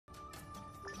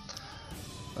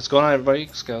What's going on, everybody?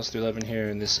 Scouts311 here,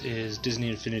 and this is Disney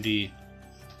Infinity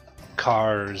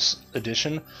Cars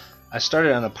Edition. I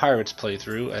started on a Pirates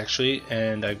playthrough, actually,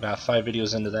 and I got 5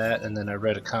 videos into that, and then I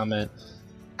read a comment,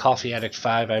 Coffee Addict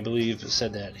 5, I believe,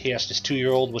 said that he asked his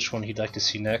 2-year-old which one he'd like to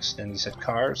see next, and he said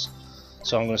Cars.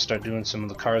 So I'm going to start doing some of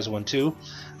the Cars one too.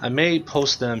 I may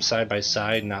post them side by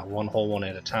side, not one whole one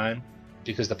at a time,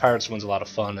 because the Pirates one's a lot of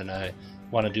fun, and I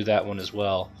want to do that one as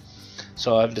well.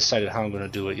 So I haven't decided how I'm going to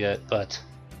do it yet, but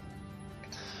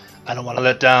I don't want to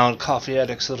let down Coffee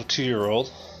Addict's little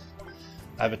 2-year-old.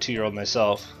 I have a 2-year-old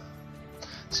myself,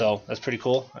 so that's pretty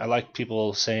cool. I like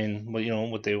people saying, well, you know,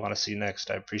 what they want to see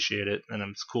next. I appreciate it, and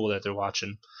it's cool that they're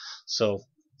watching. So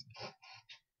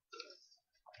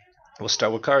we'll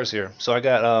start with cars here. So I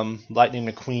got Lightning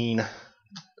McQueen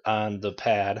on the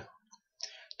pad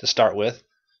to start with.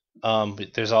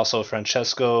 But there's also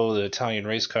Francesco, the Italian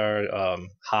race car,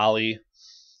 Holley,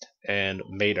 and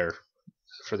Mater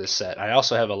for this set. I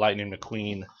also have a Lightning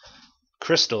McQueen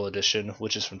Crystal Edition,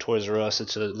 which is from Toys R Us.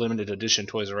 It's a limited edition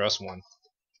Toys R Us one,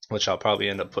 which I'll probably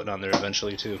end up putting on there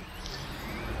eventually too.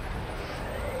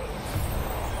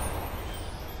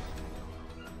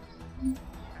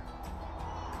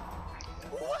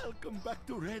 Welcome back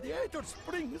to Radiator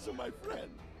Springs, my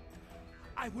friend.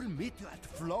 I will meet you at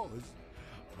Flo's.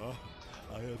 Oh,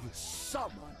 I have so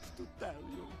much to tell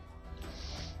you.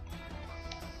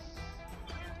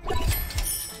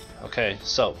 Okay,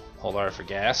 so hold R for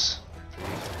gas.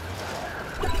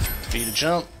 B to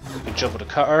jump. You can jump with a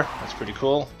car. That's pretty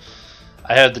cool.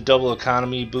 I have the double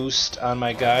economy boost on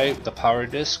my guy, the power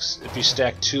discs. If you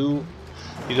stack 2,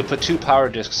 you can put 2 power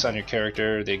discs on your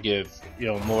character. They give, you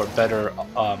know, better,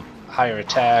 higher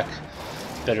attack,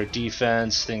 better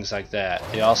defense, things like that.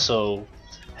 They also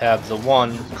have the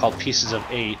one called Pieces of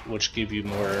 8, which give you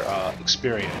more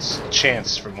experience, a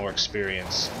chance for more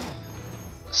experience,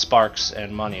 sparks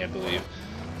and money, I believe.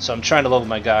 So I'm trying to level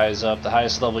my guys up. The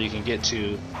highest level you can get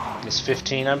to is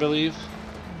 15, I believe.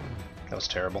 That was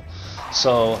terrible.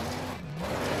 So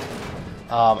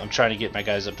I'm trying to get my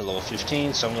guys up to level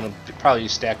 15, so I'm going to probably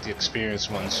stack the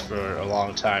experienced ones for a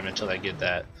long time until I get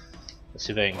that. Let's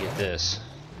see if I can get this.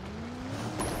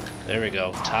 There we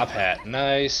go. Top hat.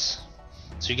 Nice.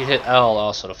 So you can hit L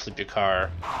also to flip your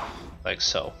car, like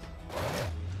so.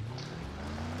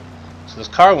 So this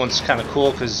car one's kind of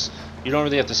cool because you don't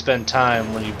really have to spend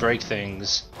time when you break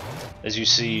things, as you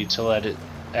see, to let it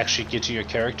actually get to your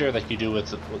character like you do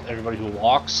with everybody who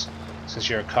walks. Since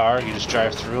you're a car, you just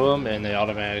drive through them and they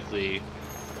automatically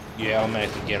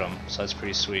get them. So that's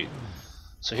pretty sweet.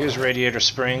 So here's Radiator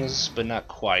Springs, but not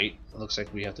quite. It looks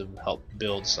like we have to help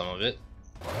build some of it.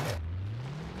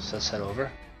 So let's head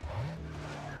over.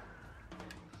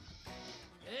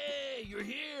 Hey, you're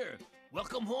here.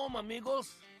 Welcome home,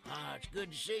 amigos. Ah, it's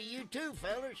good to see you too,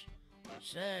 fellas.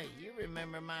 Say, you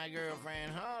remember my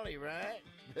girlfriend Holly, right?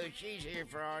 She's here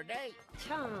for our date.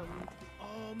 Tom.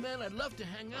 Oh, man, I'd love to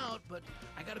hang out, but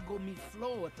I gotta go meet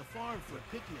Flo at the farm for a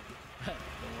picnic. Don't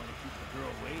want to keep the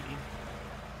girl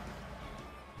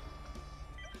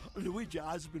waiting. Luigi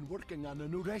has been working on a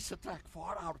new racetrack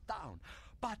for our town,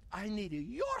 but I need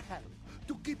your help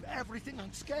to keep everything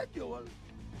on schedule.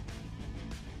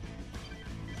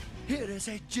 Here is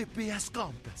a GPS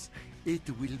compass. It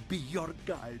will be your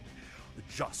guide.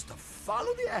 Just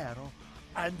follow the arrow,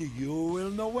 and you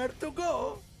will know where to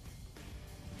go.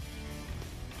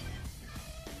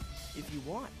 If you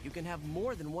want, you can have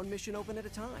more than one mission open at a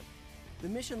time. The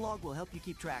mission log will help you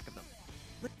keep track of them.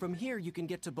 From here, you can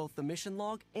get to both the mission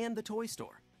log and the toy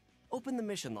store. Open the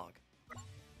mission log.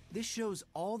 This shows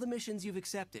all the missions you've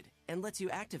accepted and lets you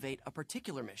activate a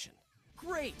particular mission.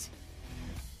 Great!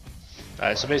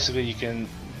 Alright, so basically you can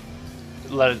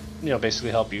let it, you know, basically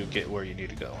help you get where you need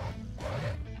to go.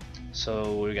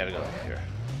 So we gotta go here.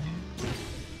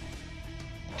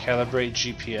 Calibrate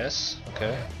GPS,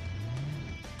 okay.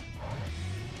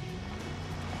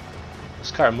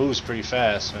 This car moves pretty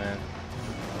fast, man.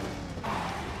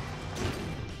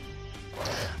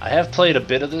 I have played a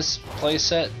bit of this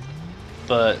playset,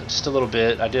 but just a little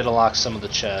bit. I did unlock some of the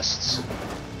chests.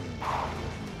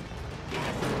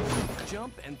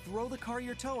 Jump and throw the car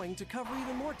you're towing to cover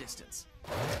even more distance.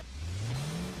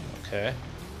 Okay.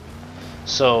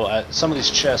 So some of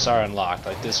these chests are unlocked,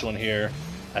 like this one here.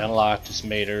 I unlocked its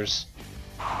Mater's.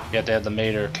 You have to have the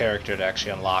Mater character to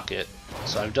actually unlock it.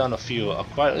 So I've done a few,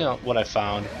 quite, you know, what I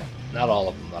found. Not all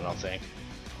of them, I don't think.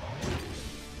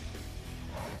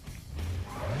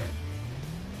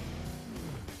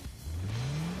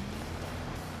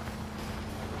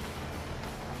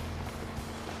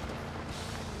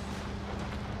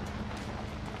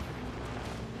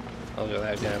 Oh, look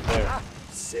at that guy up there.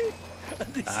 See,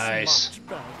 This Nice. is much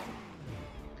better.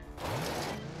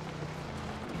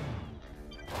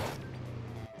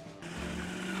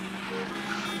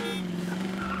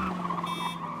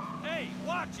 Hey,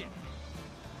 watch it!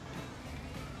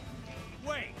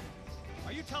 Wait,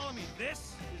 are you telling me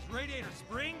this is Radiator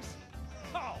Springs?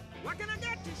 Oh, What can I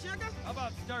get you, sugar? how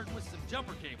about starting with some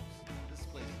jumper cables? This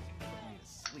place is putting me to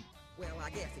sleep. Well, I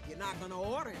guess if you're not gonna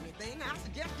order anything, I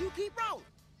suggest you keep rolling.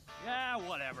 Yeah,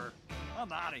 whatever.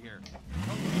 I'm out of here.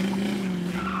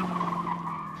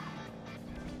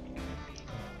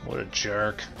 What a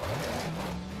jerk.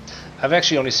 I've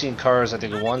actually only seen cars, I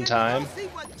think, one time, See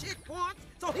what chick wants,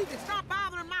 so he can stop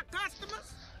bothering my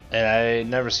customers. and I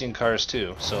never seen cars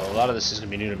too, so a lot of this is gonna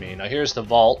be new to me. Now here's the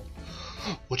vault,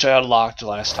 which I unlocked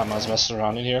last time I was messing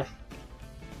around in here.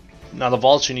 Now the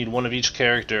vaults, you need one of each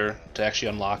character to actually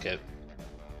unlock it.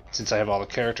 Since I have all the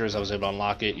characters, I was able to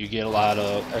unlock it. You get a lot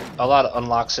of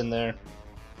unlocks in there.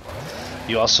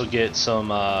 You also get some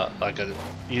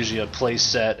usually a play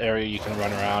set area you can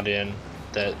run around in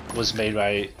that was made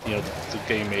by the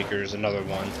game makers. Another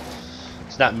one.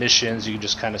 It's not missions. You can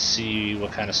just kind of see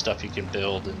what kind of stuff you can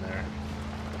build in there.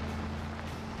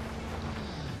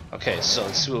 Okay, so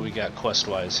let's see what we got quest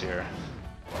wise here.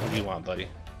 What do you want, buddy?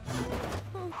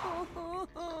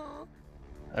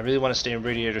 I really want to stay in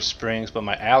Radiator Springs, but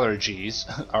my allergies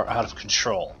are out of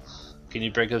control. Can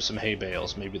you break up some hay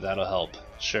bales? Maybe that'll help.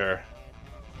 Sure.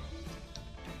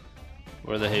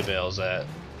 Where are the hay bales at?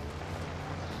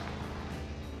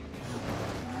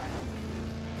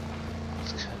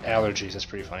 Allergies, that's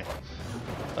pretty funny.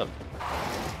 Oh.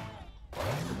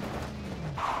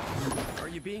 Are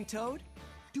you being towed?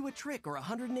 Do a trick or a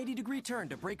 180-degree turn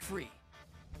to break free.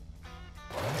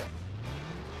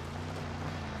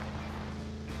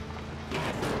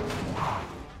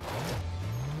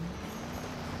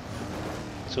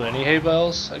 So any hay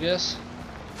bales, I guess?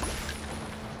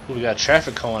 Ooh, we got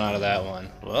traffic coming out of that one.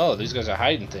 Whoa, these guys are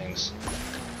hiding things.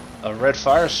 A red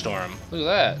firestorm. Look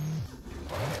at that.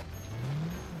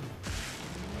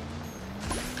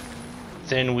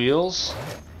 Thin wheels.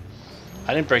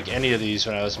 I didn't break any of these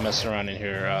when I was messing around in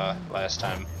here last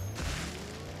time.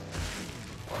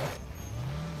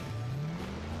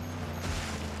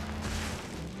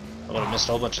 I would have missed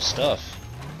a whole bunch of stuff.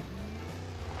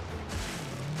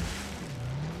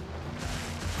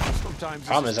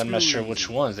 Problem is, I'm not sure which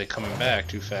ones. They coming back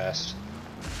too fast.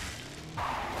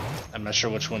 I'm not sure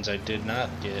which ones I did not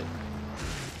get.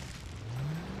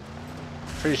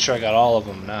 Pretty sure I got all of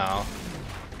them now.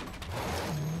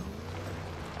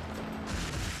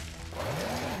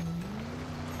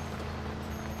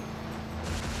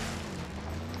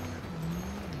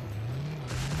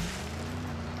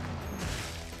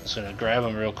 Just gonna grab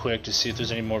them real quick to see if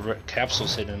there's any more red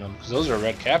capsules hidden in them, because those are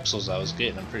red capsules I was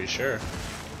getting, I'm pretty sure.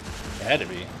 It had to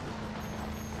be.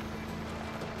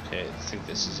 Okay, I think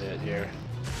this is it here.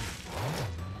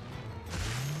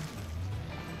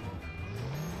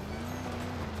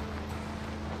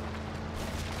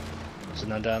 Is it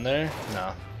not down there?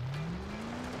 No.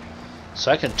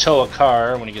 So I can tow a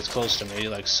car when he gets close to me,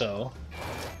 like so.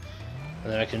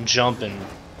 And then I can jump and...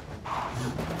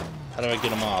 How do I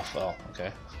get him off? Oh,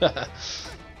 okay.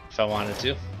 If I wanted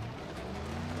to.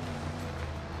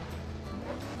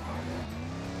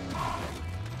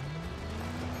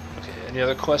 Okay, any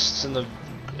other quests in the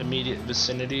immediate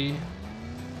vicinity?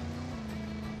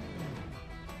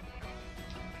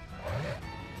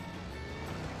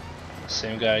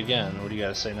 Same guy again. What do you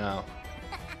gotta say now?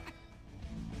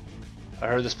 I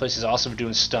heard this place is awesome for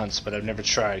doing stunts, but I've never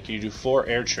tried. Can you do 4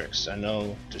 air tricks? I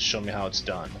know, to show me how it's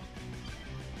done.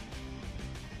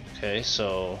 Okay,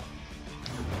 so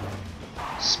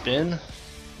spin,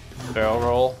 barrel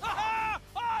roll,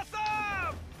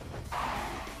 Awesome!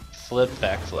 flip,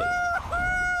 backflip.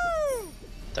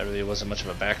 That really wasn't much of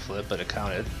a backflip, but it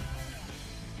counted.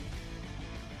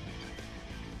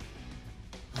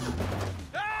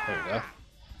 There we go.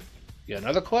 You got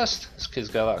another quest? This kid's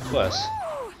got a lot of quests.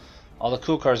 All the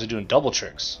cool cars are doing double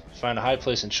tricks. Find a high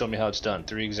place and show me how it's done.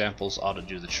 3 examples ought to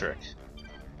do the trick.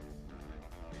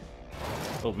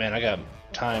 Oh man, I got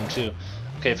time too.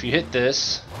 Okay, if you hit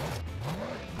this,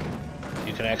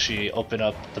 you can actually open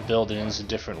up the buildings in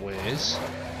different ways.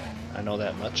 I know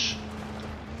that much.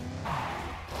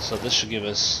 So this should give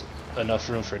us enough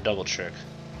room for a double trick.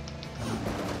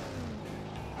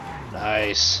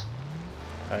 Nice.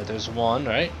 Alright, there's 1,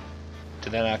 right?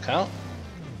 Did that not count?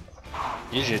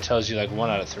 Usually it tells you like 1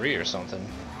 out of 3 or something.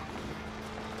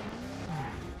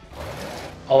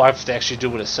 Oh, I have to actually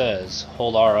do what it says.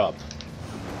 Hold R up.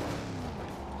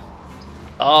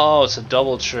 Oh, it's a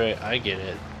double trick. I get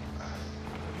it.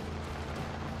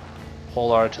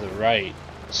 Hold R to the right.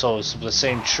 So it's the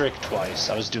same trick twice.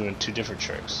 I was doing two different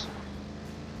tricks.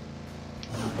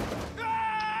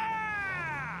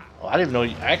 Well, I didn't know.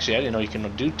 Actually, I didn't know you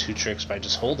can do two tricks by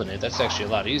just holding it. That's actually a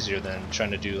lot easier than trying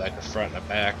to do like a front and a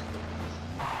back.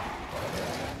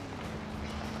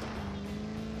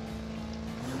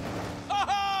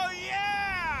 Oh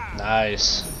yeah!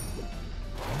 Nice.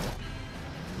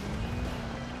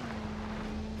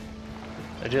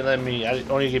 It didn't let me.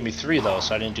 It only gave me 3 though,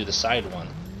 so I didn't do the side one.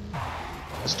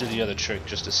 Let's do the other trick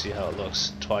just to see how it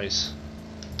looks twice.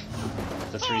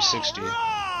 The 360.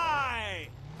 Right!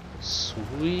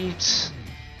 Sweet.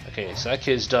 Okay, so that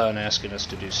kid's done asking us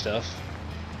to do stuff.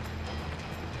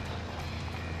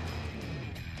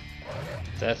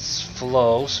 That's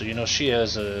Flo, so you know she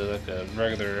has like a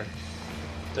regular.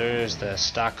 There's the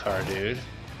stock car dude.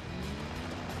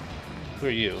 Who are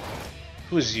you?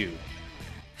 Who's you?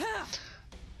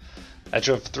 I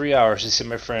drove 3 hours to see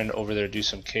my friend over there do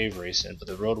some cave racing, but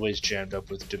the roadway's jammed up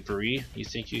with debris. You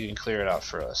think you can clear it out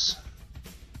for us?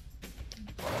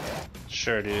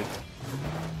 Sure, dude.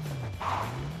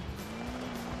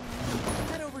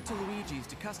 Head over to Luigi's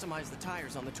to customize the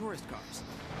tires on the tourist cars.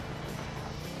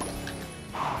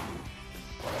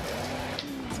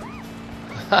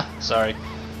 Ha! Sorry.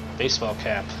 Baseball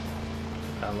cap.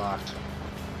 Unlocked.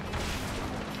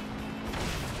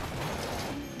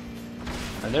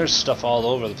 And there's stuff all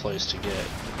over the place to get.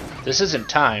 This isn't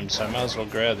timed, so I might as well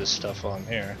grab this stuff while I'm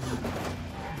here.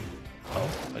 Oh,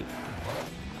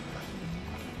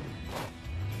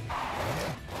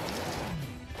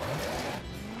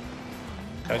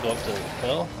 can I go up the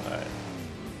hill? Alright.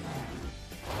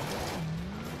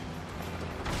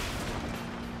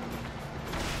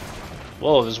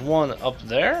 Whoa, there's one up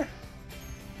there?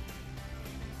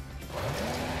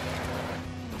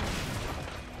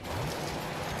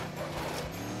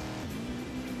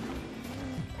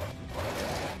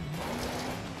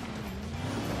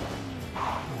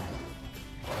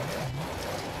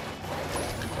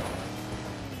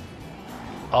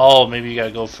 Oh, maybe you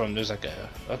gotta go from, there's like a,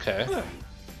 okay.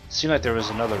 Seemed like there was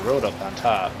another road up on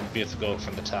top. Maybe you have to go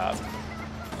from the top.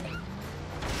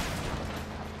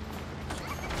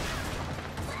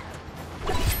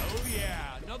 Oh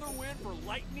yeah, another win for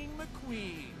Lightning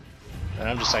McQueen. And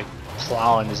I'm just like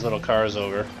plowing these little cars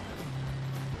over.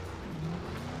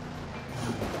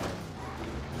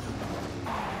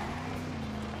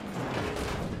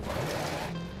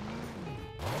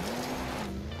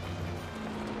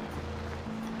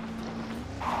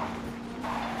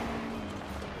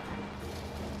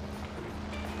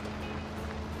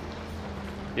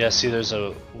 Yeah, see there's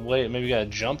a way, maybe you gotta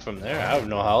jump from there. I don't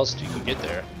know how else you can get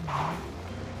there.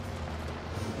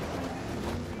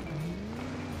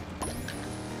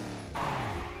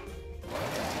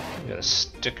 You got a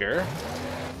sticker.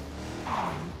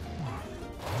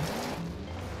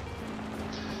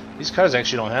 These cars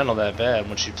actually don't handle that bad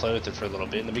once you play with it for a little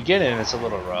bit. In the beginning it's a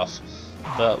little rough,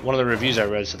 but one of the reviews I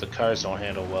read said the cars don't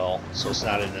handle well, so it's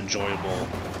not an enjoyable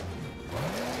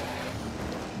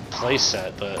play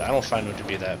set, but I don't find them to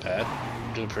be that bad.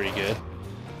 I'm doing pretty good.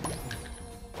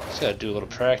 Just gotta do a little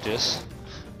practice.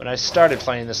 When I started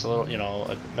playing this a little, you know,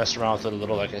 I messed around with it a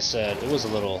little, like I said, it was a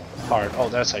little hard. Oh,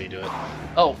 that's how you do it.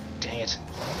 Oh, dang it.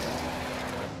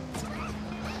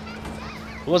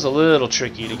 It was a little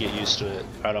tricky to get used to it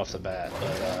right off the bat,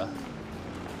 but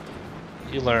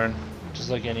you learn, just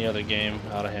like any other game,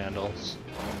 how to handle.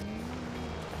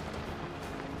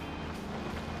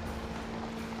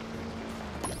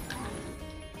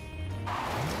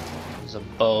 There's a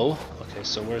bow. Okay,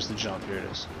 so where's the jump? Here it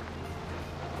is.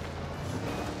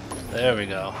 There we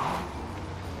go.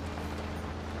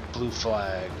 Blue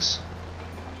flags.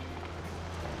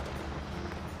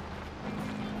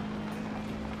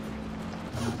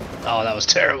 Oh, that was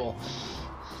terrible.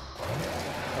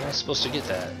 How am I supposed to get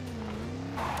that?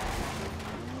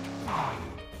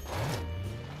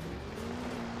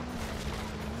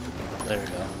 There we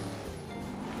go.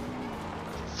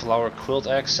 Flower quilt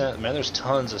accent. Man, there's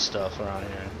tons of stuff around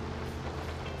here.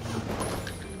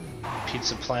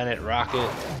 Pizza Planet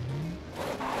Rocket.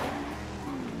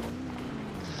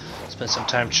 Spend some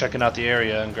time checking out the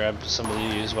area and grab some of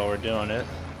these while we're doing it.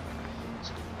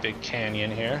 It's a big canyon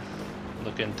here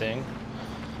looking thing.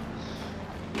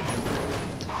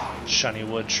 Shiny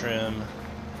wood trim.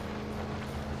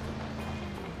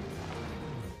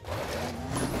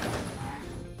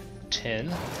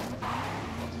 Tin.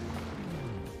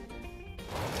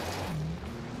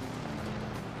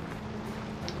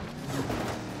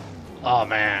 Oh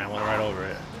man, I went right over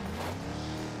it.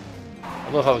 I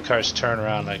love how the cars turn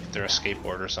around like they're a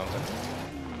skateboard or something.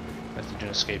 Like they're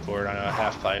doing a skateboard on a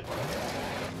half pipe.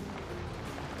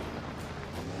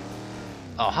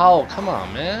 Oh, how? Come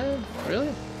on, man.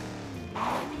 Really?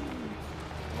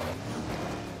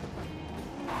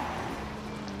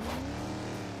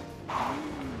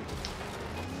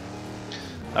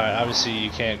 Alright, obviously you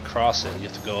can't cross it. You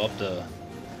have to go up the...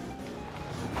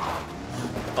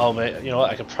 Oh, man, you know what?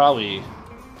 I could probably...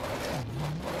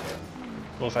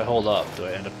 What if I hold up? Do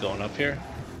I end up going up here?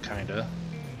 Kinda.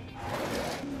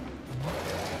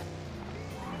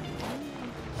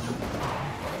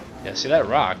 Yeah, see, that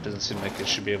rock doesn't seem like it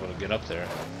should be able to get up there.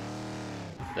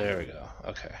 There we go.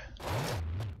 Okay.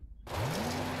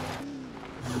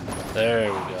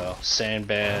 There we go.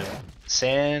 Sandbag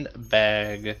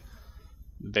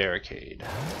barricade.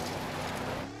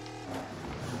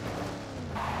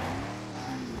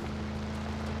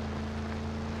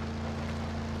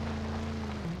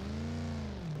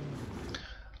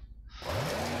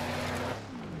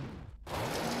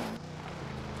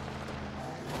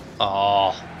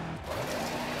 Oh.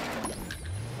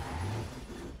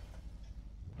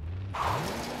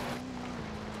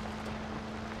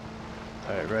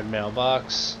 Alright, red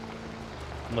mailbox.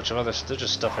 A bunch of other there's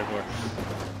just stuff everywhere.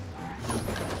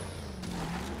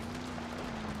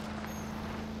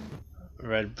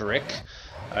 Red brick.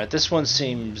 Alright, this one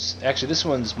seems... Actually, this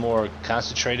one's more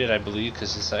concentrated, I believe,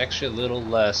 because it's actually a little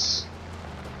less...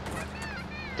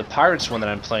 The Pirates one that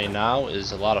I'm playing now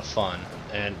is a lot of fun.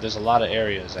 And there's a lot of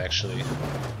areas, actually,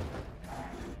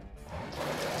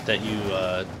 that you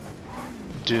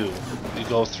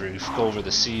go through. You go over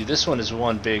the sea. This one is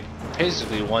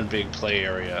basically one big play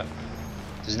area.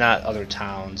 There's not other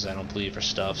towns, I don't believe, or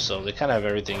stuff, so they kind of have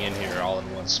everything in here all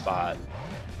in one spot.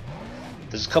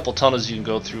 There's a couple tunnels you can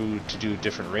go through to do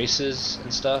different races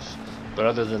and stuff, but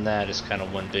other than that, it's kind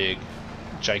of one big,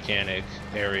 gigantic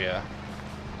area.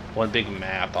 One big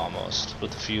map, almost,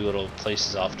 with a few little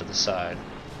places off to the side.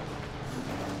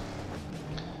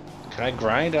 Can I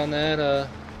grind on that,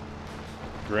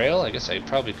 rail? I guess I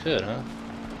probably could, huh?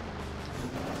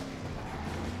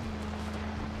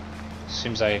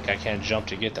 Seems like I can't jump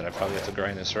to get that. I probably have to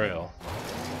grind this rail.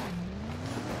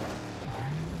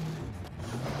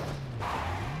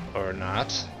 Or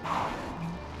not.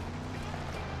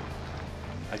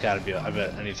 I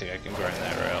bet anything I can grind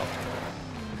that rail.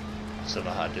 Still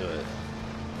know how to do it.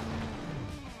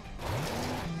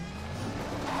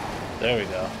 There we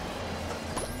go.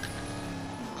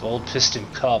 Gold piston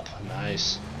cup,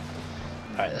 nice.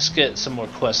 Alright, let's get some more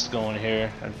quests going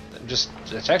here.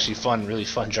 It's actually fun, really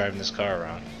fun driving this car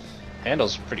around.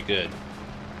 Handles pretty good.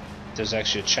 There's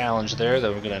actually a challenge there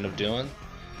that we're gonna end up doing.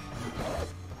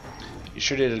 You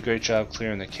sure did a great job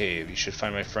clearing the cave. You should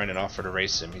find my friend and offer to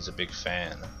race him. He's a big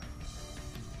fan.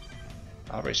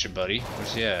 I'll race your buddy.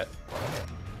 Where's he at?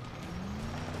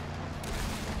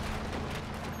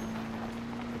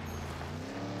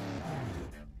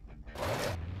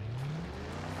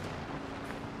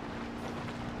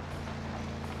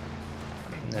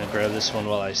 I'm gonna grab this one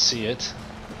while I see it.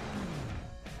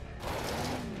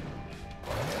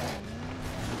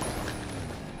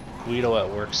 Guido at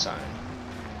work sign.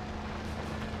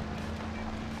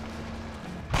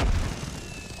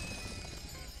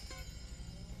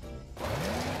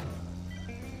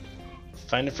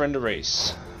 Find a friend to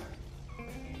race.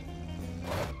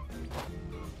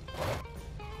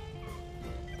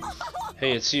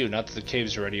 Hey, it's you. Not that the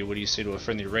cave's ready. What do you say to a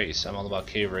friendly race? I'm all about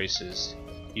cave races.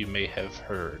 You may have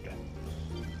heard.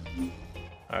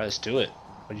 Alright, let's do it.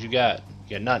 What you got?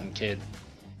 You got nothing, kid.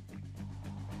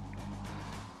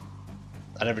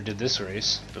 I never did this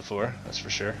race before, that's for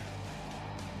sure.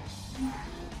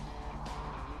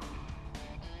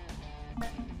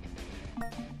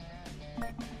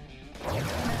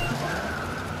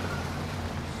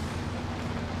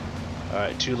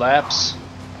 Alright, 2 laps.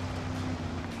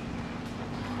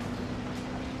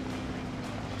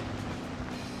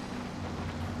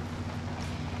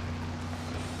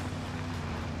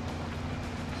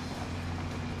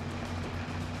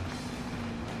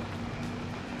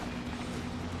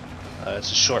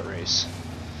 It's a short race.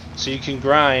 So you can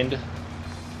grind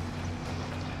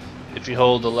if you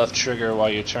hold the left trigger while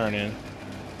you're turning.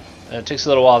 And it takes a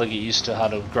little while to get used to how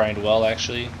to grind well,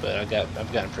 actually, but I've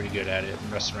gotten pretty good at it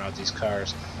and messing around with these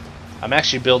cars. I'm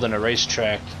actually building a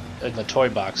racetrack in the toy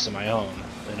box of my own,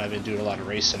 and I've been doing a lot of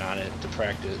racing on it to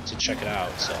practice, to check it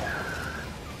out. So.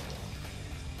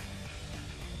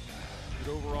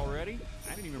 Get over already?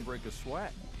 I didn't even break a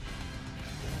sweat.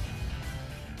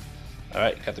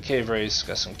 Alright, got the cave race,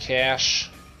 got some cash,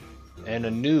 and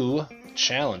a new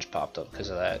challenge popped up because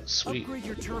of that. Sweet. Upgrade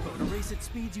your turbo to race at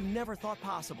speeds you never thought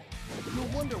possible. You'll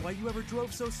wonder why you ever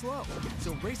drove so slow.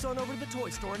 So race on over to the toy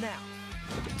store now.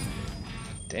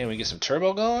 Damn, we get some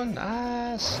turbo going?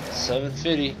 Nice.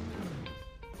 750.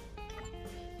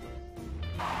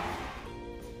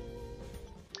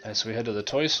 Alright, so we head to the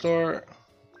toy store,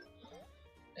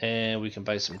 and we can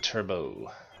buy some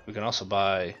turbo. We can also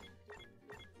buy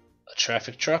a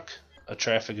traffic truck, a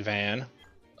traffic van,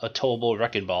 a towable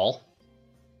wrecking ball,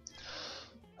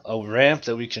 a ramp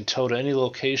that we can tow to any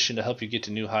location to help you get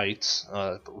to new heights.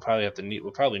 We'll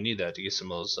probably need that to get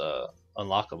some of those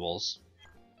unlockables.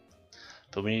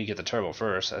 But we need to get the turbo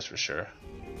first, that's for sure.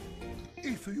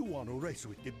 If you want to race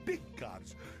with the big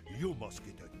cars, you must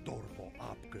get a turbo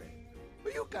upgrade.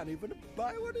 You can't even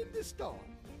buy one in the store.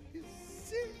 You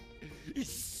see?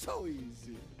 It's so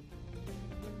easy.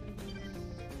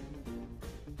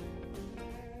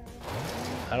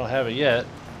 I don't have it yet.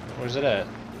 Where's it at?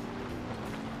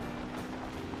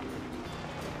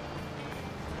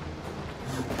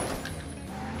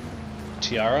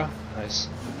 Tiara? Nice.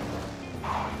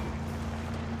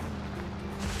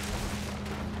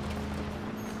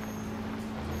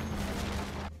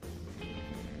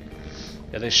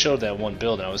 Yeah, they showed that one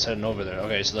building. I was heading over there.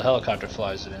 Okay, so the helicopter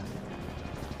flies it in.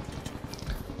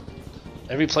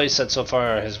 Every playset so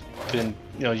far has been,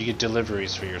 you know, you get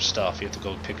deliveries for your stuff. You have to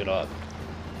go pick it up.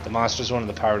 The Monsters one and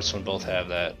the Pirates one both have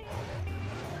that.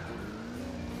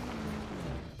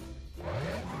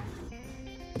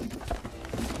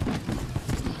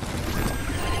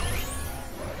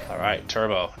 Alright,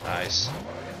 turbo. Nice.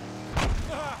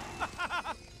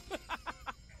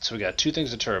 So we got two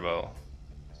things of turbo.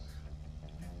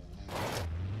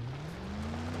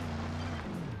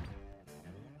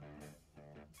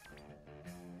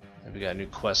 We got a new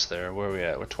quest there. Where are we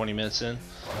at? We're 20 minutes in.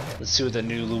 Let's see what the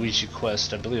new Luigi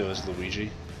quest, I believe it was Luigi.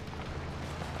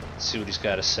 Let's see what he's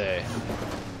got to say.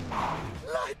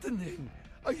 Lightning!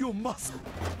 You must.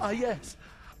 Yes.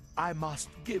 I must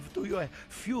give to you a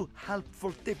few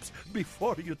helpful tips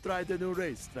before you try the new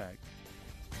racetrack.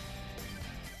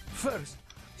 First,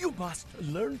 you must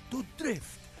learn to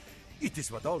drift. It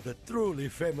is what all the truly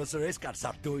famous race cars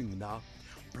are doing now.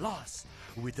 Plus,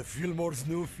 with the Fillmore's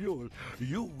new fuel,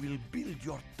 you will build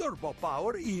your turbo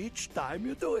power each time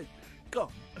you do it. Come,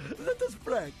 let us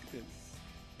practice.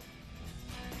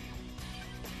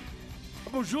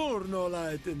 Buongiorno,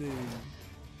 Lightning.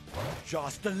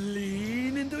 Just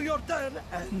lean into your turn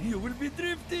and you will be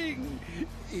drifting.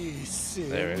 Easy.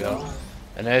 There we go.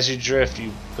 And as you drift, you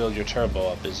build your turbo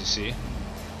up, as you see.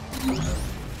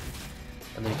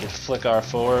 And then you can flick R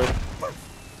forward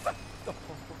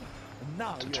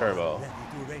now to turbo. Ready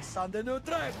to race on the new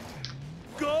track.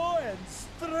 Go and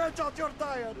stretch out your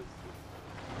tires.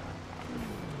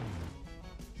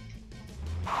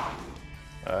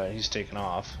 Alright, he's taking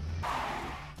off.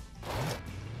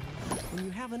 When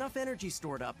you have enough energy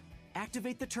stored up,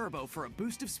 activate the turbo for a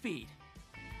boost of speed.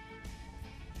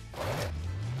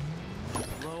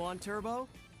 Low on turbo?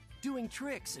 Doing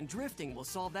tricks and drifting will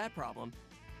solve that problem.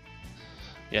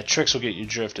 Yeah, tricks will get you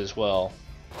drift as well.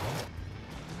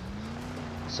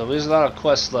 So there's a lot of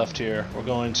quests left here. We're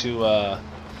going to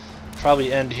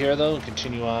probably end here though and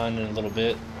continue on in a little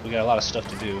bit. We got a lot of stuff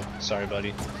to do. Sorry,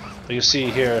 buddy. But you'll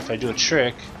see here, if I do a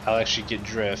trick, I'll actually get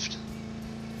drift.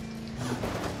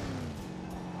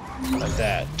 Like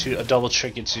that. A double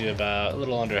trick gets you about a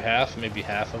little under half, maybe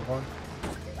half of one.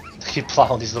 Keep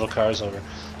plowing these little cars over.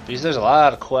 Because there's a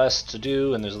lot of quests to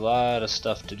do, and there's a lot of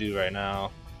stuff to do right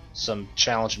now. Some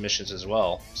challenge missions as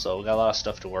well. So we got a lot of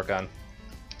stuff to work on.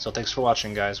 So thanks for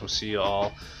watching, guys. We'll see you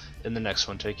all in the next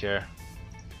one. Take care.